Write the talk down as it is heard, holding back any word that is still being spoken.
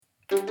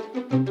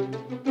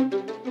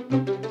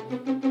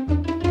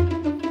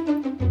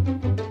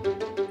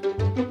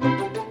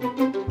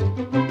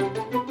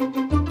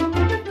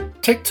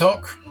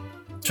Tock.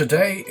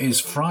 Today is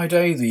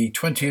Friday, the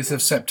 20th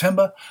of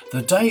September,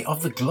 the day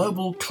of the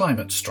global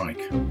climate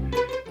strike.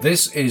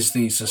 This is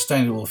the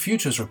Sustainable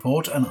Futures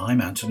Report, and I'm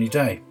Anthony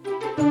Day.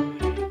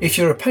 If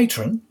you're a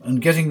patron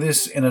and getting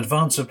this in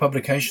advance of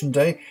publication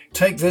day,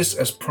 take this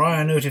as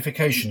prior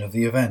notification of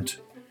the event.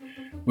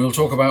 We'll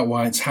talk about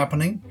why it's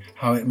happening,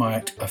 how it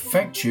might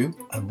affect you,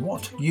 and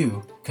what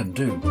you can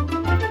do.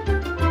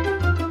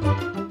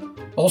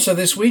 Also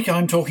this week,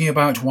 I'm talking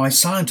about why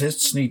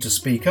scientists need to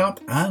speak up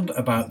and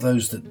about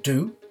those that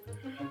do.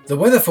 The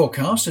weather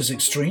forecast is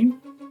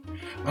extreme.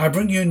 I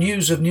bring you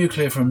news of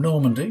nuclear from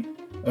Normandy,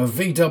 of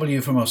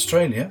VW from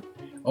Australia,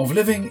 of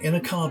living in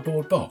a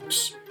cardboard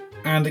box,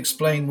 and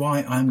explain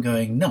why I'm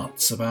going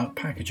nuts about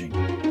packaging.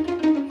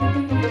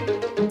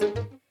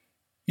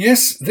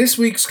 Yes, this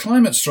week's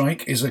climate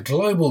strike is a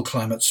global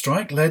climate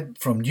strike led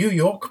from New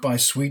York by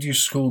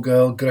Swedish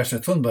schoolgirl Greta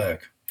Thunberg.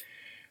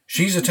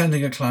 She's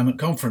attending a climate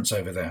conference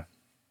over there.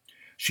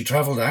 She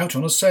travelled out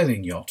on a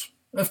sailing yacht.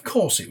 Of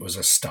course it was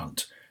a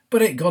stunt,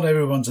 but it got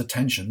everyone's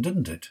attention,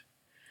 didn't it?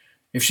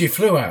 If she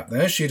flew out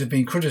there, she'd have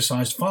been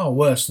criticised far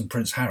worse than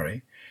Prince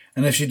Harry,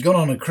 and if she'd gone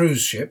on a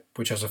cruise ship,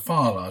 which has a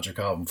far larger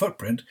carbon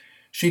footprint,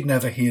 she'd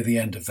never hear the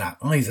end of that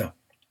either.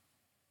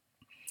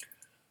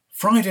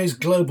 Friday's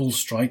global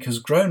strike has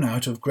grown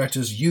out of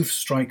Greta's Youth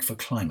Strike for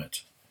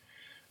Climate.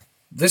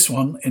 This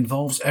one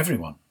involves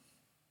everyone.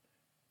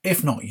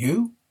 If not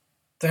you,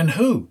 then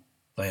who,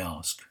 they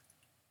ask.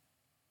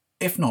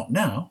 If not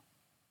now,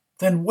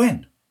 then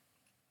when?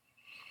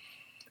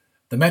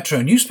 The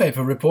Metro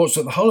newspaper reports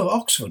that the whole of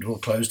Oxford will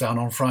close down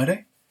on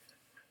Friday.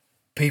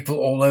 People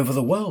all over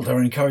the world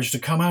are encouraged to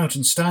come out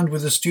and stand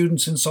with the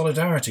students in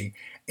solidarity,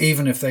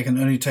 even if they can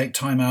only take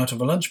time out of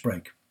a lunch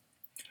break.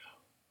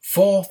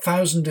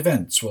 4,000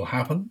 events will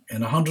happen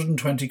in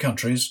 120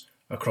 countries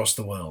across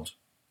the world.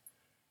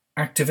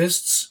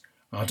 Activists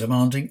are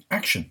demanding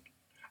action.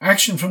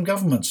 Action from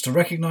governments to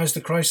recognise the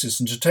crisis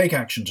and to take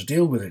action to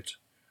deal with it.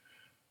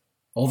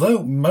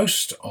 Although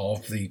most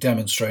of the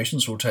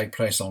demonstrations will take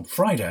place on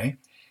Friday,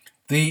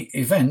 the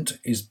event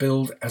is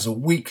billed as a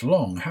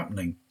week-long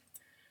happening.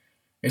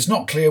 It's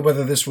not clear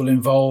whether this will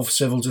involve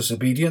civil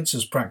disobedience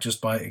as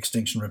practised by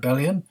Extinction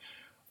Rebellion,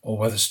 or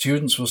whether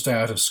students will stay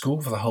out of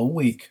school for the whole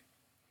week.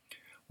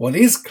 What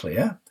is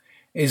clear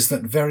is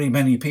that very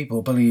many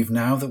people believe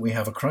now that we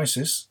have a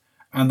crisis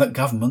and that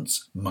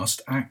governments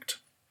must act.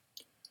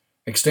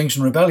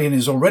 Extinction Rebellion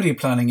is already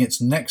planning its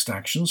next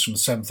actions from the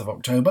 7th of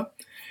October.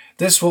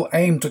 This will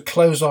aim to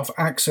close off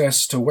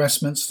access to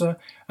Westminster,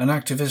 and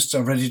activists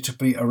are ready to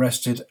be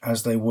arrested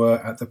as they were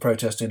at the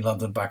protest in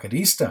London back at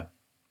Easter.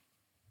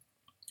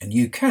 In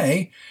the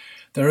UK,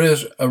 there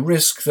is a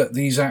risk that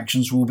these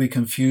actions will be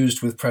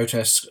confused with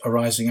protests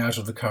arising out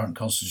of the current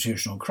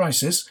constitutional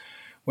crisis,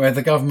 where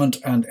the government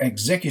and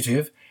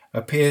executive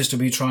appears to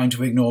be trying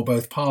to ignore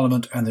both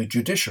Parliament and the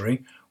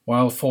judiciary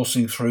while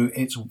forcing through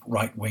its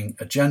right-wing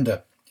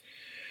agenda.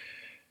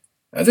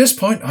 At this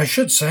point, I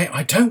should say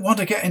I don't want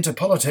to get into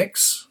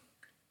politics,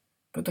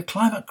 but the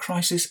climate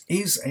crisis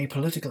is a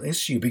political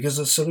issue because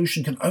the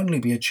solution can only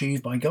be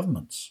achieved by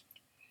governments.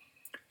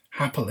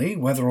 Happily,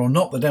 whether or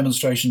not the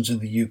demonstrations in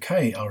the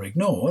UK are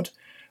ignored,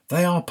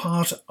 they are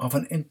part of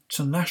an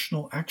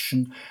international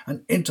action,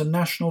 and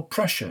international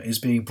pressure is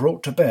being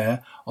brought to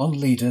bear on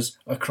leaders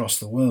across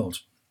the world.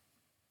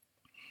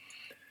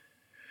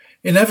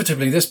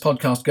 Inevitably, this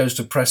podcast goes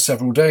to press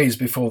several days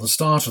before the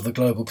start of the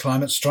global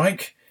climate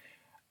strike,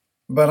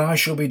 but I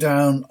shall be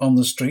down on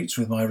the streets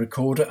with my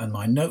recorder and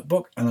my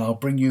notebook, and I'll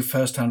bring you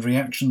first-hand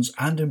reactions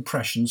and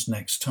impressions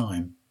next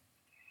time.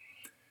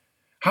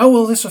 How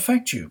will this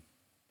affect you?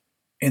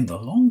 In the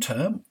long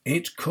term,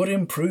 it could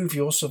improve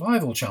your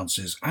survival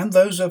chances and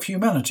those of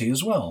humanity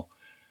as well,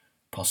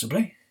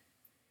 possibly.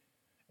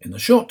 In the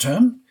short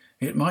term,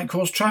 it might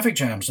cause traffic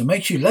jams and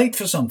make you late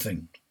for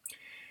something.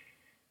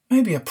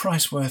 Maybe a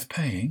price worth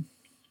paying.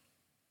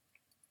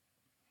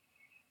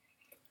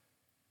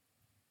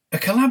 A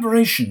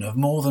collaboration of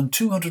more than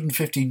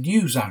 250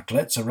 news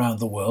outlets around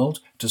the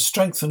world to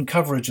strengthen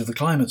coverage of the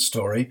climate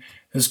story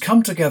has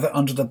come together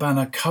under the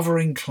banner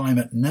Covering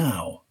Climate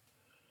Now.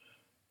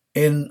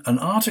 In an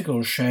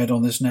article shared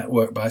on this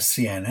network by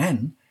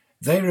CNN,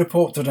 they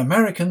report that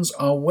Americans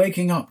are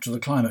waking up to the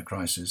climate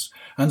crisis,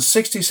 and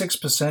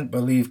 66%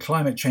 believe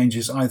climate change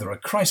is either a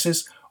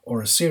crisis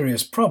or a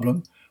serious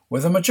problem,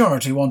 with a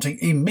majority wanting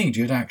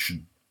immediate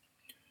action.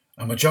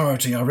 A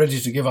majority are ready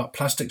to give up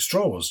plastic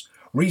straws,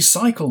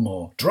 recycle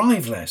more,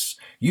 drive less,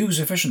 use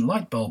efficient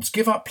light bulbs,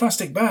 give up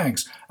plastic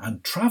bags,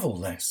 and travel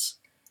less.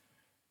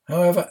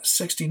 However,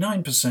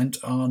 69%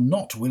 are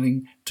not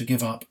willing to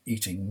give up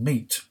eating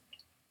meat.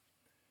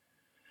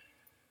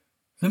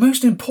 The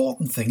most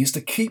important thing is to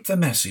keep the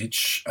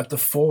message at the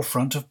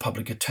forefront of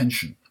public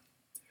attention.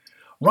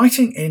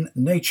 Writing in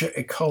Nature,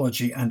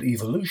 Ecology and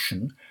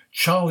Evolution,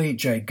 Charlie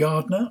J.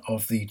 Gardner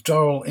of the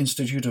Durrell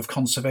Institute of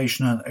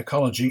Conservation and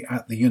Ecology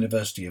at the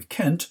University of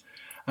Kent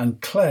and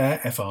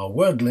Claire F.R.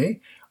 Wordley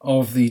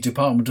of the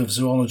Department of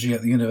Zoology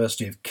at the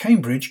University of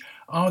Cambridge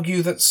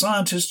argue that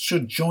scientists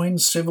should join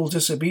civil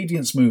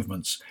disobedience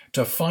movements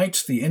to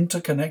fight the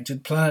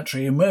interconnected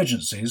planetary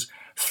emergencies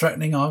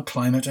threatening our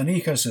climate and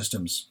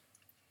ecosystems.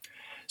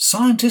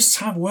 Scientists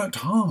have worked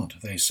hard,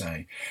 they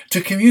say,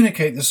 to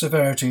communicate the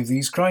severity of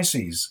these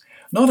crises,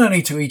 not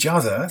only to each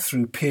other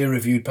through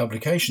peer-reviewed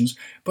publications,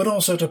 but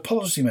also to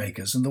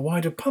policymakers and the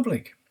wider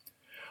public.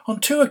 On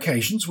 2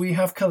 occasions, we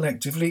have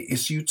collectively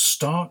issued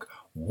stark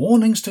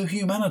warnings to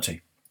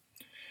humanity.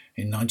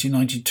 In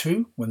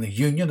 1992, when the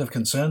Union of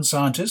Concerned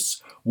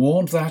Scientists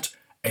warned that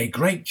a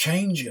great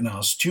change in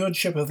our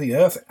stewardship of the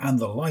Earth and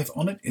the life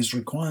on it is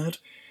required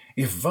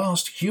if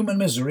vast human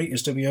misery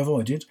is to be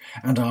avoided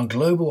and our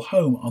global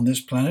home on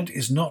this planet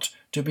is not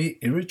to be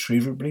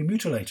irretrievably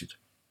mutilated.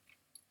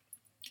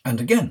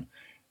 And again,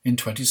 in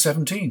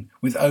 2017,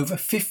 with over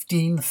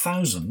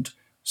 15,000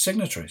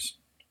 signatories.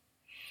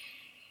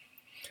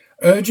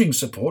 Urging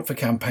support for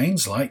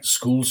campaigns like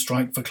School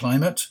Strike for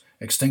Climate,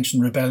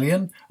 Extinction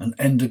Rebellion and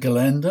Ende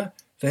Gelände,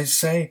 they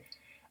say,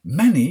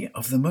 many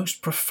of the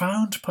most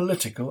profound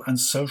political and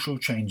social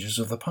changes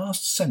of the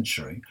past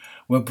century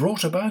were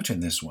brought about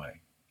in this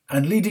way,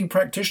 and leading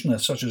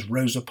practitioners such as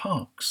Rosa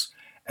Parks,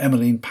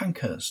 Emmeline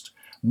Pankhurst,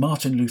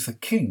 Martin Luther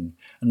King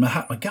and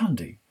Mahatma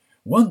Gandhi,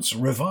 once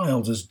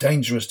reviled as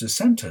dangerous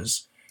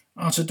dissenters,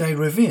 are today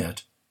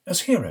revered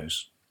as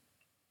heroes.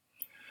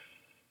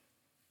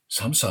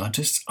 Some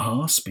scientists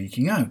are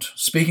speaking out.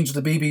 Speaking to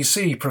the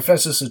BBC,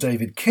 Professor Sir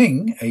David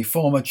King, a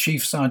former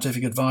chief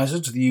scientific advisor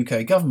to the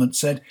UK government,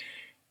 said,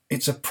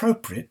 "It's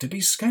appropriate to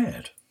be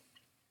scared.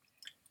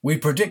 We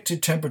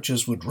predicted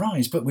temperatures would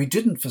rise, but we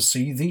didn't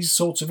foresee these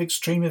sorts of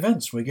extreme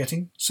events we're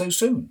getting so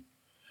soon."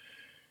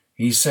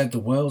 He said the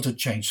world had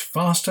changed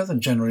faster than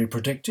generally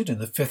predicted in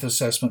the 5th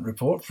assessment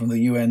report from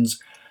the UN's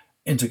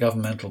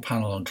Intergovernmental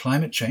Panel on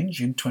Climate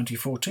Change in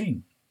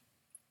 2014.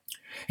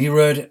 He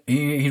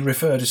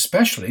referred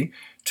especially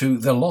to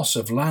the loss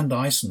of land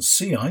ice and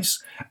sea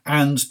ice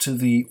and to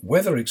the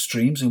weather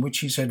extremes in which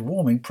he said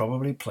warming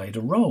probably played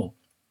a role.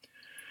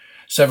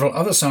 Several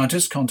other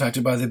scientists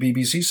contacted by the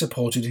BBC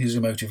supported his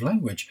emotive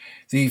language.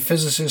 The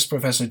physicist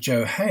Professor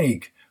Joe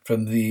Haigh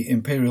from the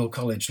Imperial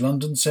College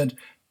London said,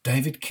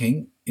 "David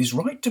King is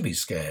right to be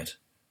scared.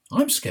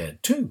 I'm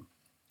scared too.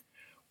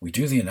 We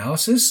do the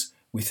analysis,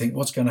 we think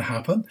what's going to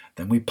happen,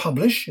 then we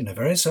publish in a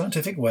very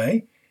scientific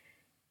way.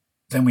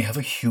 Then we have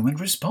a human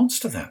response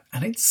to that,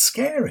 and it's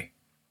scary."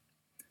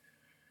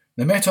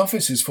 The Met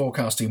Office is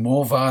forecasting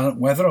more violent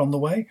weather on the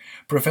way.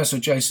 Professor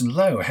Jason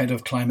Lowe, head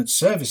of climate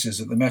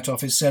services at the Met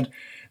Office, said,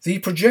 "The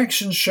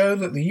projections show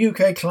that the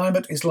UK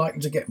climate is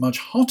likely to get much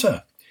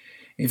hotter.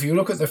 If you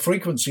look at the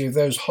frequency of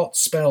those hot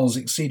spells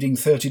exceeding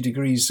 30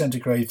 degrees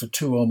centigrade for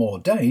 2 or more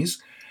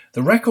days,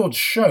 the records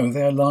show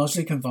they are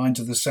largely confined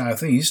to the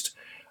southeast,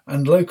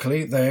 and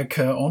locally they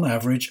occur on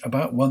average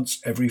about once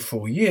every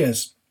 4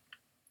 years.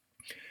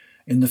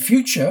 In the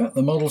future,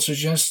 the model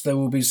suggests there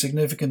will be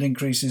significant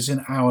increases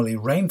in hourly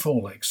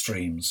rainfall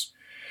extremes.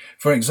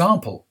 For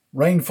example,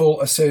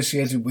 rainfall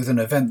associated with an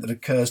event that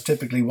occurs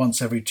typically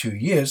once every 2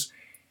 years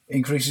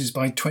increases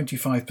by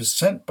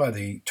 25% by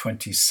the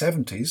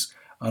 2070s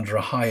under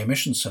a high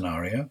emission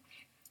scenario,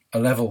 a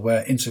level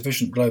where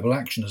insufficient global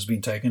action has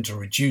been taken to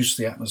reduce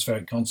the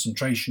atmospheric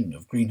concentration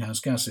of greenhouse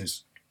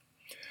gases.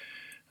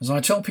 As I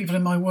tell people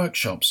in my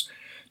workshops,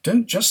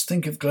 don't just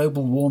think of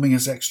global warming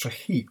as extra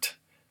heat.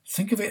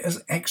 Think of it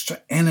as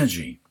extra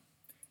energy.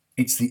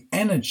 It's the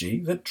energy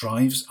that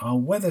drives our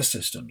weather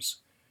systems,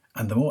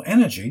 and the more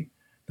energy,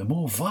 the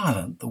more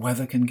violent the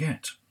weather can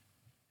get.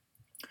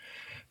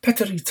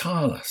 Petteri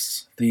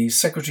Taalas, the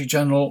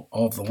Secretary-General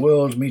of the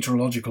World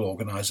Meteorological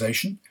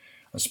Organization,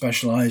 a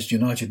specialized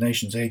United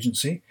Nations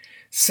agency,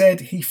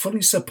 said he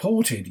fully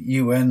supported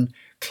UN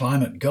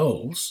climate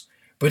goals,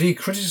 but he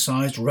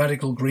criticized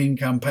radical green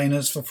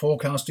campaigners for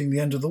forecasting the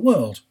end of the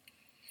world.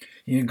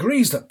 He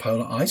agrees that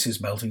polar ice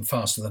is melting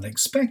faster than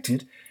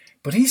expected,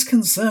 but he's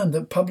concerned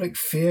that public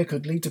fear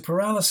could lead to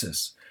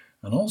paralysis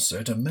and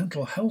also to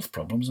mental health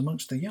problems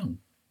amongst the young.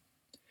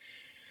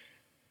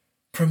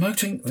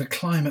 Promoting the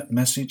climate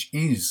message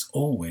is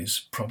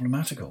always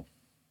problematical.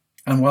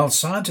 And while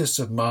scientists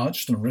have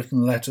marched and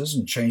written letters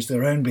and changed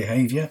their own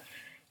behaviour,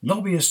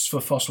 lobbyists for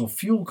fossil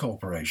fuel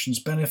corporations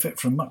benefit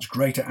from much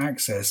greater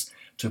access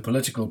to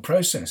political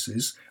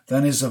processes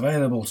than is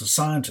available to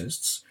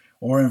scientists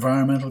or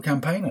environmental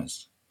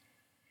campaigners.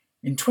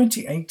 In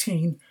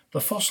 2018,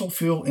 the fossil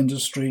fuel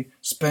industry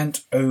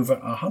spent over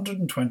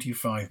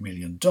 $125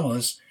 million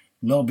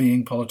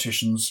lobbying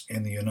politicians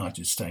in the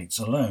United States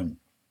alone.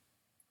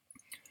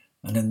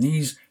 And in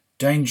these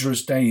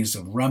dangerous days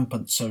of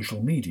rampant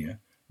social media,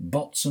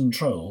 bots and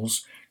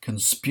trolls can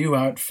spew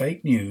out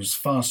fake news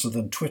faster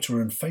than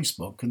Twitter and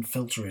Facebook can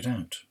filter it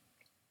out.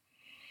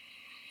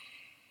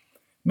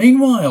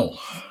 Meanwhile,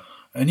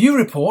 a new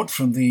report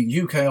from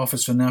the UK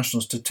Office for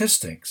National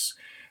Statistics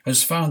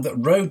has found that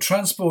road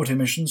transport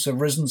emissions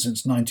have risen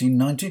since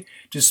 1990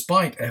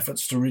 despite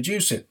efforts to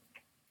reduce it.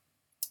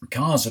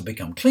 Cars have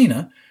become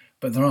cleaner,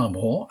 but there are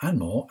more and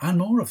more and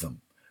more of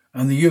them.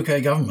 and the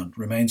UK government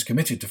remains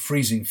committed to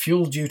freezing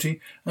fuel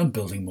duty and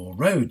building more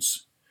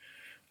roads.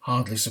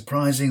 Hardly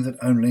surprising that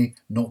only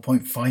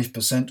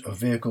 0.5% of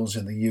vehicles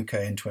in the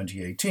UK in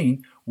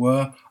 2018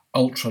 were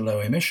ultra-low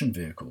emission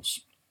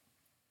vehicles.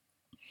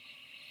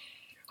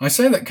 I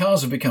say that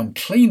cars have become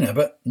cleaner,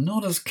 but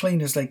not as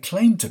clean as they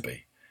claim to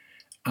be,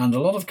 and a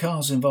lot of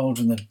cars involved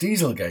in the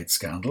Dieselgate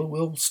scandal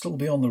will still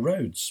be on the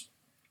roads.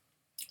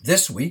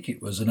 This week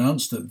it was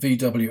announced that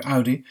VW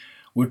Audi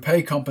would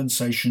pay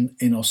compensation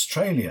in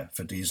Australia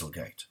for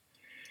Dieselgate.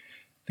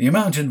 The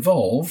amount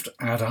involved,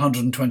 at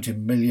 120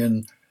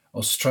 million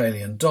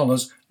Australian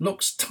dollars,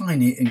 looks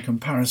tiny in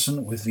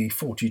comparison with the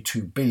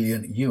 42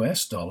 billion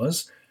US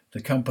dollars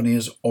the company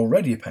has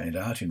already paid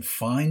out in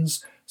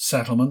fines,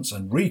 settlements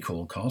and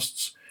recall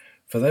costs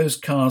for those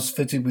cars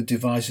fitted with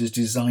devices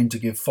designed to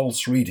give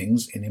false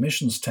readings in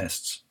emissions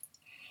tests.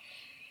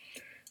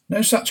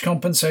 No such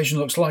compensation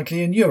looks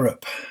likely in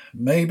Europe,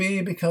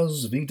 maybe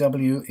because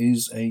VW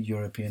is a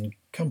European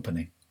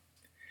company.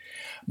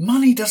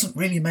 Money doesn't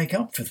really make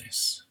up for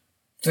this.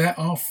 There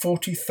are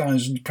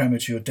 40,000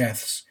 premature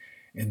deaths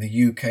in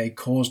the UK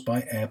caused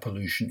by air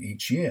pollution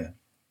each year.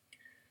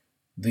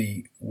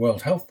 The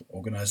World Health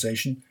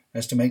Organization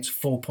estimates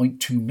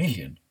 4.2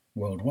 million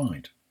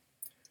worldwide.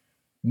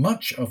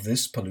 Much of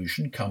this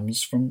pollution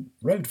comes from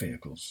road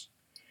vehicles.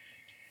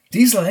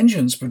 Diesel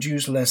engines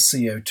produce less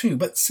CO2,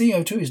 but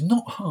CO2 is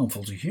not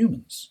harmful to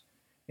humans.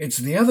 It's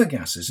the other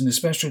gases, and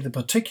especially the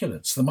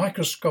particulates, the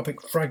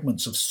microscopic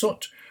fragments of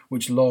soot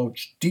which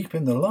lodge deep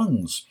in the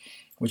lungs,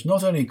 which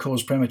not only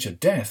cause premature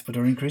death, but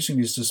are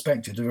increasingly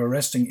suspected of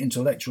arresting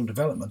intellectual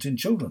development in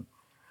children.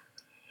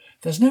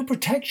 There's no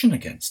protection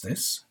against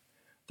this.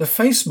 The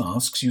face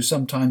masks you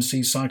sometimes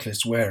see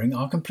cyclists wearing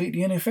are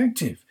completely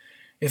ineffective.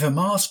 If a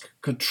mask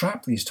could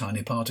trap these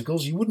tiny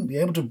particles, you wouldn't be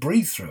able to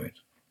breathe through it.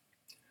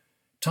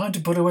 Time to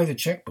put away the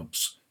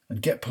checkbooks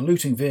and get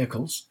polluting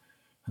vehicles,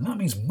 and that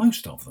means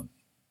most of them,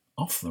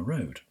 off the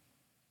road.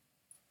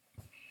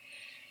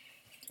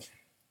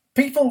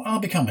 People are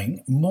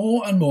becoming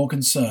more and more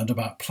concerned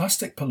about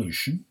plastic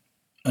pollution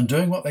and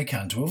doing what they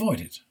can to avoid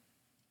it.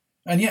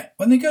 And yet,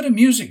 when they go to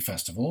music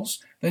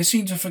festivals, they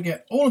seem to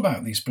forget all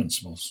about these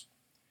principles.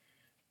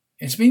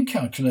 It's been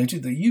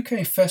calculated that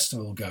UK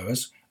festival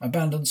goers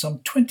abandon some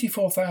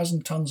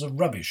 24,000 tonnes of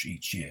rubbish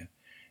each year,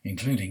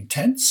 including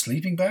tents,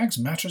 sleeping bags,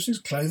 mattresses,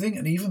 clothing,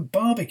 and even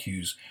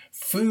barbecues,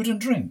 food and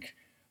drink,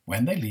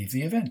 when they leave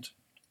the event.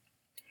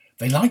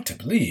 They like to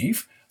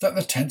believe that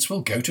the tents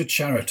will go to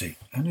charity,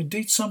 and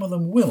indeed some of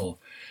them will.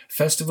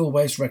 Festival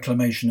Waste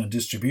Reclamation and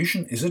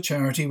Distribution is a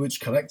charity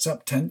which collects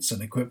up tents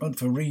and equipment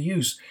for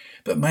reuse,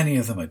 but many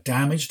of them are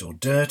damaged or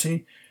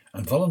dirty,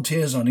 and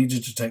volunteers are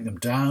needed to take them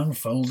down,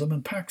 fold them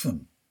and pack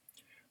them.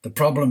 The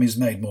problem is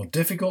made more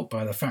difficult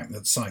by the fact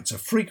that sites are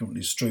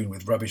frequently strewn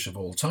with rubbish of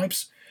all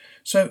types,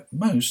 so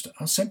most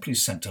are simply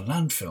sent to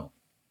landfill.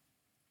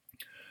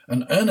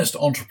 An earnest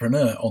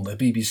entrepreneur on the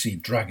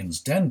BBC Dragon's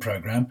Den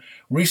programme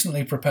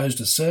recently proposed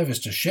a service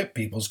to ship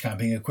people's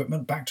camping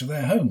equipment back to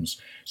their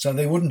homes so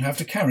they wouldn't have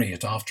to carry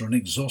it after an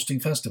exhausting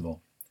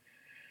festival.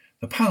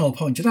 The panel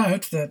pointed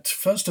out that,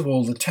 first of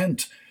all, the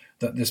tent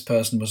that this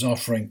person was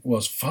offering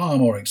was far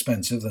more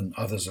expensive than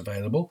others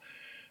available,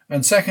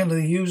 and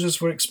secondly, the users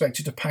were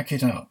expected to pack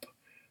it up,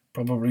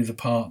 probably the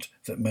part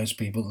that most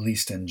people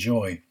least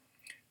enjoy.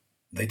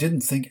 They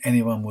didn't think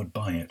anyone would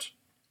buy it.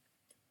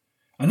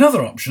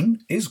 Another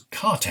option is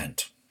car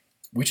tent,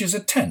 which is a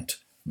tent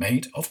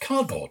made of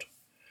cardboard.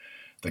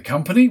 The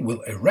company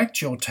will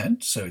erect your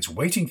tent so it's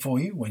waiting for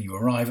you when you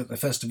arrive at the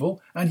festival,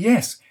 and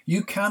yes,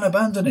 you can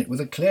abandon it with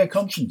a clear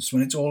conscience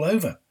when it's all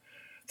over.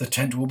 The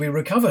tent will be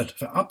recovered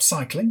for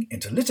upcycling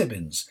into litter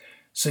bins,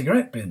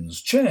 cigarette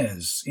bins,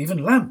 chairs,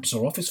 even lamps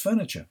or office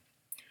furniture.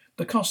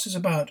 The cost is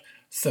about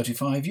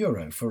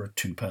 €35 for a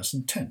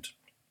two-person tent.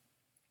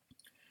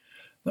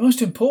 The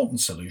most important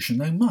solution,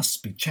 though,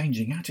 must be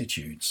changing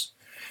attitudes.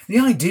 The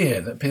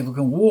idea that people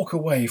can walk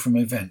away from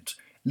an event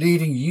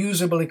leading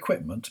usable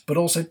equipment but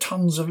also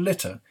tons of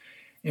litter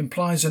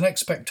implies an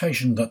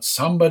expectation that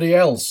somebody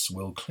else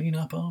will clean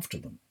up after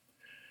them.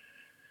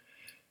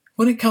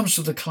 When it comes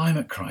to the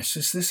climate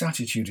crisis, this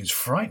attitude is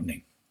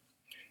frightening.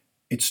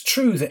 It's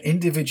true that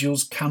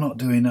individuals cannot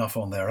do enough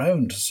on their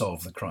own to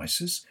solve the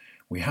crisis.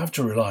 We have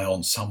to rely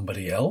on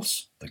somebody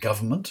else, the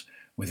government,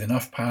 with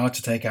enough power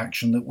to take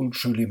action that will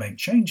truly make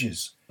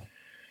changes.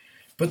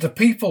 But the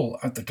people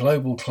at the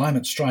global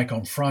climate strike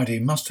on Friday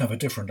must have a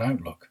different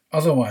outlook.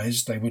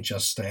 Otherwise, they would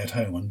just stay at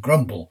home and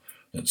grumble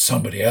that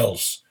somebody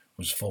else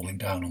was falling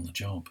down on the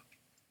job.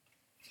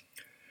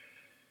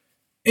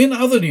 In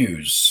other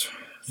news,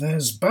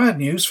 there's bad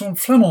news from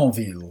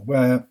Flamanville,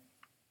 where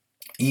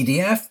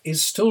EDF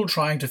is still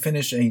trying to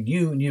finish a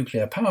new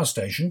nuclear power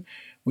station,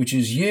 which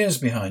is years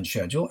behind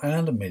schedule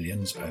and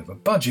millions over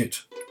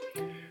budget.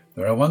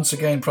 There are once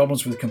again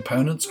problems with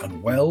components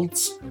and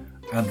welds,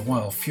 and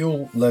while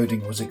fuel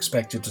loading was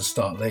expected to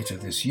start later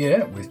this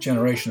year, with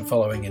generation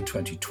following in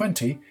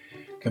 2020,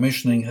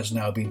 commissioning has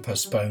now been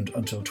postponed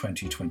until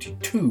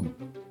 2022.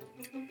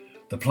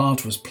 The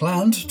plant was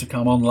planned to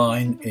come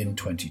online in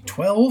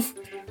 2012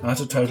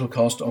 at a total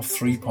cost of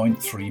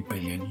 €3.3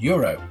 billion.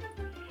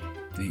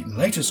 The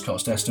latest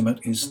cost estimate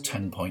is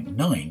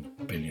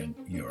 €10.9 billion.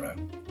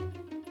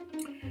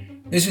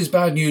 This is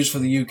bad news for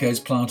the UK's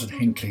plant at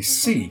Hinkley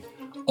C,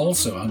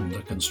 also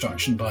under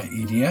construction by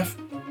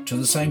EDF, to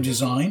the same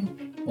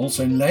design,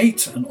 also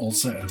late and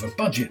also over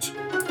budget.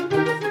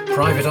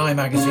 Private Eye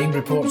magazine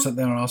reports that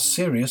there are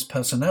serious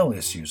personnel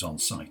issues on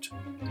site.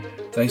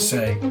 They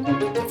say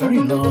the very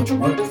large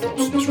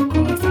workforces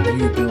required for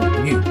new build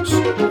nukes,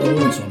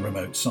 always on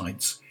remote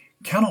sites,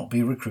 cannot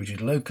be recruited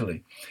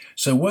locally,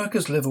 so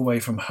workers live away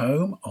from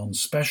home on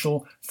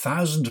special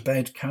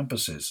 1,000-bed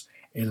campuses,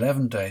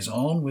 11 days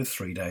on with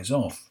 3 days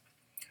off.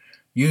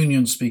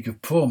 Unions speak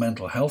of poor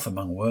mental health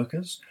among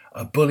workers,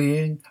 a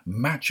bullying,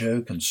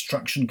 macho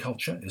construction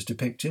culture is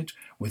depicted,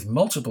 with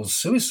multiple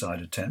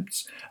suicide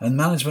attempts and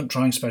management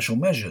trying special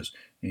measures,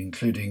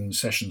 including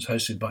sessions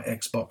hosted by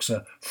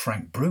ex-boxer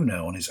Frank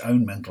Bruno on his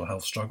own mental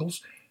health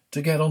struggles,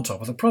 to get on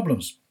top of the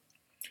problems.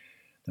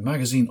 The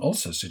magazine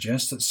also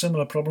suggests that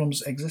similar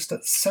problems exist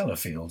at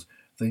Sellafield,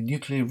 the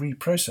nuclear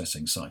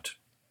reprocessing site.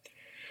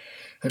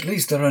 At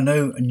least there are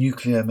no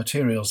nuclear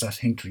materials at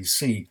Hinkley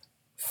C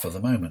for the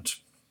moment.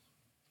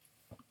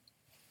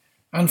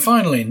 And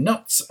finally,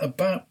 nuts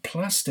about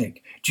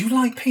plastic. Do you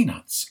like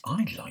peanuts?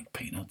 I like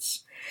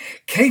peanuts.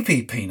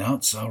 KP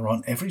peanuts are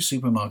on every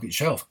supermarket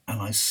shelf,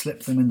 and I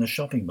slip them in the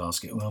shopping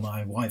basket while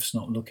my wife's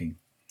not looking.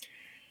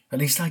 At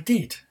least I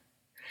did.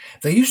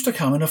 They used to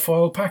come in a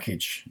foil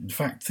package. In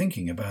fact,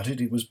 thinking about it,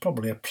 it was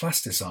probably a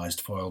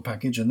plasticised foil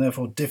package and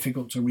therefore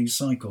difficult to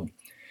recycle.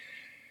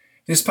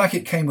 This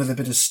packet came with a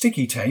bit of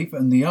sticky tape,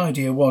 and the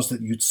idea was that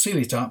you'd seal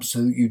it up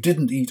so that you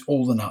didn't eat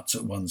all the nuts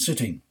at one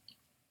sitting.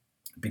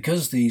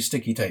 Because the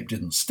sticky tape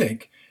didn't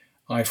stick,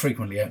 I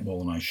frequently ate more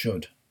than I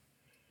should.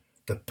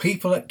 The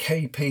people at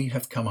KP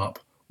have come up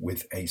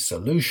with a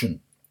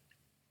solution.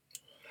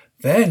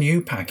 Their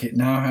new packet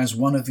now has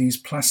one of these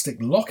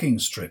plastic locking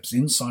strips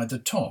inside the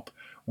top,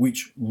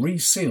 which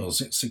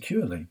reseals it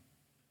securely.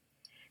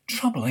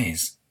 Trouble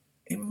is,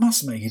 it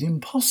must make it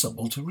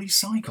impossible to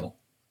recycle.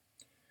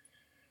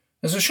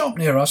 There's a shop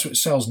near us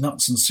which sells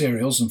nuts and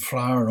cereals and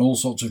flour and all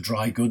sorts of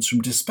dry goods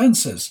from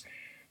dispensers.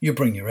 You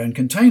bring your own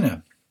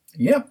container.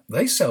 Yep,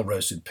 they sell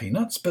roasted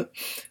peanuts, but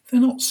they're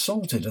not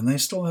salted and they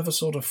still have a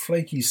sort of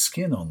flaky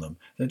skin on them.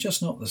 They're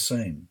just not the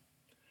same.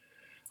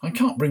 I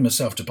can't bring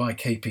myself to buy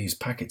KP's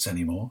packets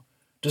anymore.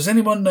 Does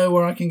anyone know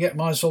where I can get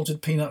my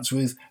salted peanuts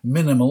with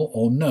minimal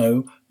or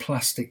no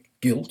plastic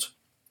guilt?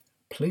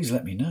 Please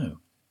let me know.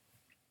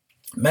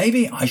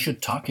 Maybe I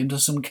should tuck into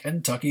some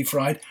Kentucky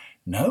Fried...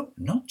 No,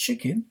 not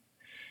chicken.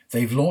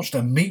 They've launched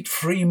a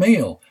meat-free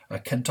meal, a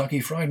Kentucky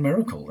Fried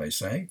Miracle, they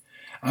say.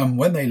 And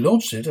when they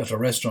launched it at a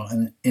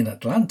restaurant in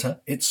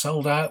Atlanta, it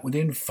sold out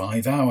within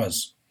 5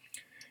 hours.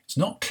 It's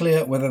not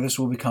clear whether this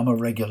will become a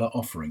regular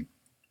offering.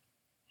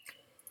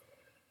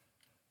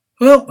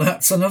 Well,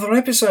 that's another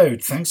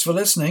episode. Thanks for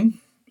listening.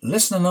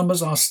 Listener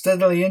numbers are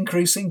steadily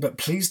increasing, but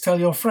please tell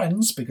your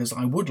friends because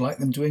I would like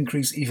them to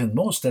increase even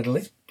more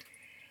steadily.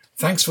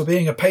 Thanks for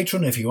being a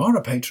patron if you are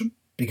a patron,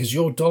 because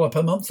your $1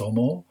 per month or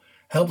more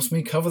helps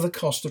me cover the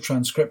cost of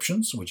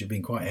transcriptions, which have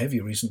been quite heavy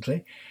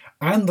recently,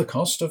 and the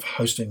cost of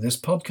hosting this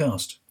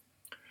podcast.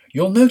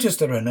 You'll notice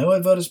there are no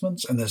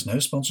advertisements and there's no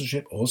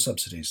sponsorship or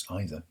subsidies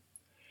either.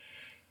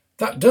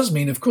 That does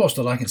mean, of course,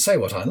 that I can say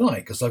what I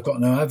like, because I've got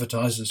no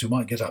advertisers who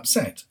might get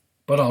upset.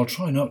 But I'll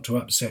try not to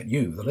upset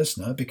you, the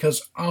listener,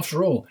 because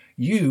after all,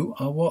 you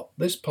are what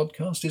this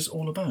podcast is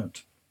all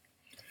about.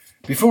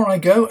 Before I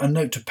go, a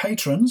note to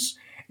patrons.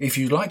 If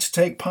you'd like to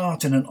take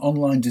part in an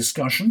online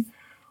discussion,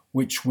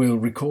 which we'll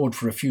record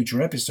for a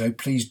future episode,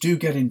 please do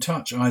get in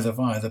touch either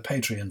via the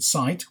Patreon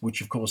site,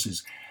 which of course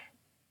is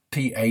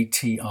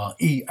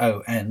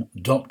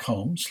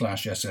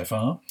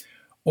patreon.com/SFR,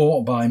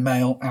 or by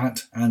mail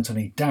at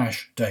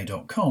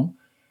anthony-day.com,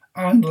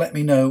 and let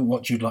me know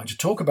what you'd like to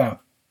talk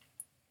about.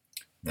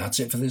 That's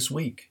it for this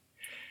week.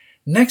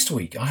 Next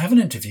week, I have an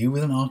interview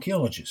with an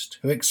archaeologist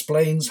who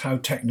explains how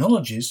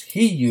technologies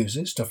he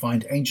uses to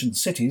find ancient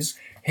cities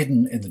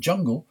hidden in the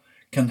jungle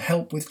can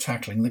help with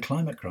tackling the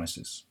climate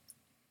crisis.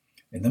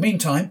 In the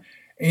meantime,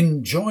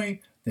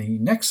 enjoy the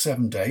next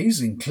 7 days,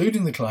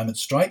 including the climate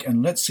strike,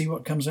 and let's see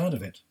what comes out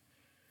of it.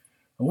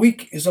 A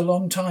week is a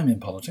long time in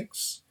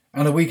politics,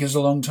 and a week is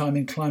a long time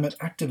in climate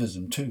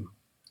activism too.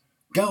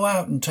 Go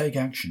out and take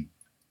action.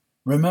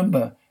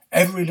 Remember,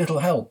 every little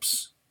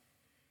helps.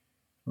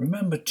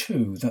 Remember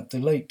too that the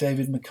late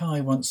David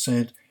Mackay once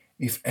said,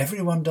 "If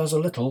everyone does a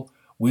little,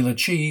 we'll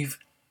achieve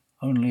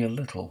only a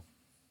little.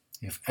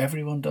 If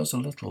everyone does a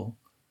little,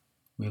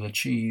 we'll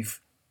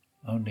achieve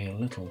only a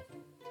little."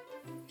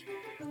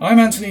 I'm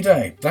Anthony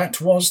Day.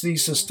 That was the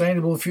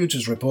Sustainable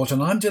Futures Report,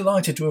 and I'm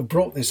delighted to have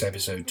brought this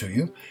episode to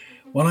you.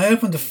 When I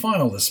opened the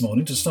file this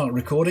morning to start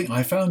recording,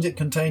 I found it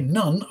contained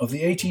none of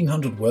the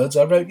 1,800 words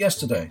I wrote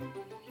yesterday.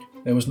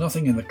 There was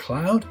nothing in the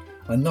cloud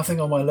and nothing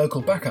on my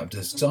local backup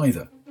disks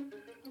either.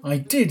 I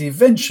did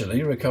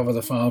eventually recover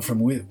the file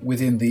from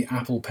within the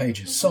Apple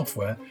Pages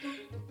software,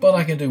 but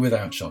I can do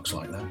without shocks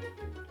like that.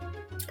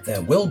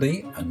 There will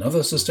be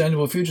another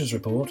Sustainable Futures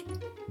Report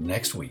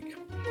next week.